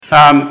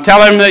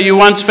Tell him that you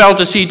once felt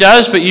as he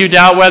does, but you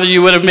doubt whether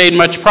you would have made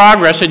much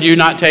progress had you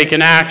not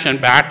taken action.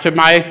 Back to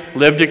my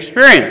lived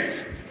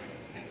experience.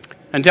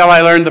 Until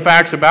I learned the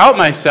facts about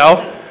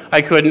myself,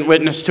 I couldn't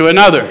witness to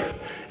another.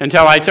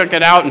 Until I took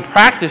it out and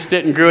practiced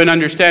it and grew in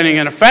understanding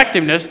and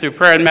effectiveness through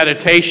prayer and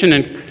meditation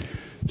and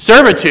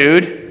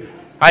servitude,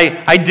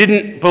 I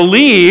didn't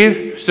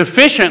believe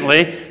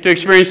sufficiently to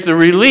experience the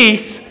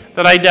release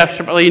that I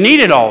desperately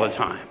needed all the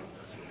time.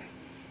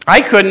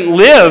 I couldn't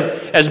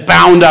live as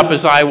bound up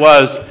as I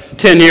was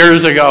 10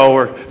 years ago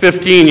or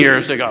 15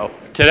 years ago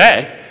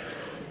today.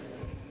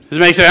 Does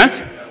it make sense?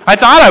 I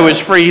thought I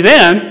was free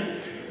then,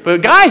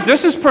 but guys,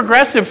 this is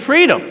progressive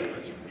freedom.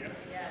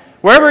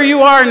 Wherever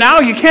you are now,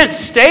 you can't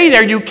stay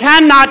there. You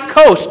cannot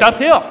coast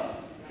uphill.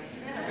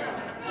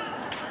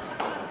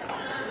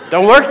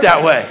 Don't work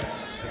that way.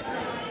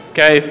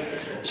 Okay?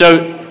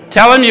 So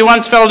tell him you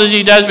once felt as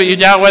he does, but you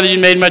doubt whether you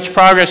made much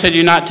progress had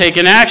you not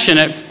taken action.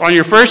 On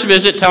your first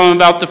visit, tell him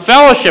about the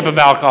fellowship of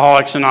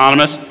Alcoholics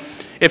Anonymous.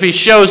 If he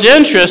shows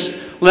interest,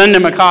 lend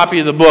him a copy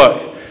of the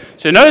book.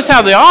 So notice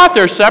how the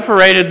author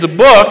separated the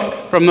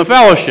book from the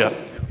fellowship.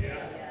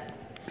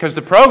 Because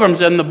the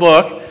program's in the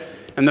book,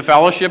 and the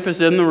fellowship is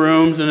in the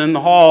rooms and in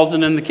the halls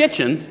and in the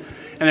kitchens.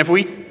 And if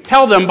we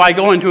tell them by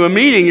going to a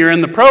meeting you're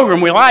in the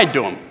program, we lied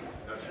to them.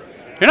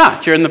 You're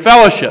not. You're in the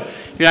fellowship.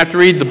 You have to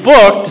read the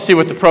book to see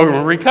what the program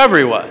of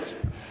recovery was.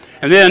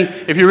 And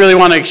then, if you really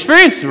want to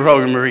experience the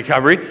program of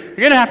recovery,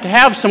 you're going to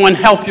have someone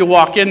help you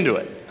walk into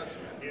it. Does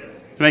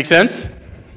that make sense?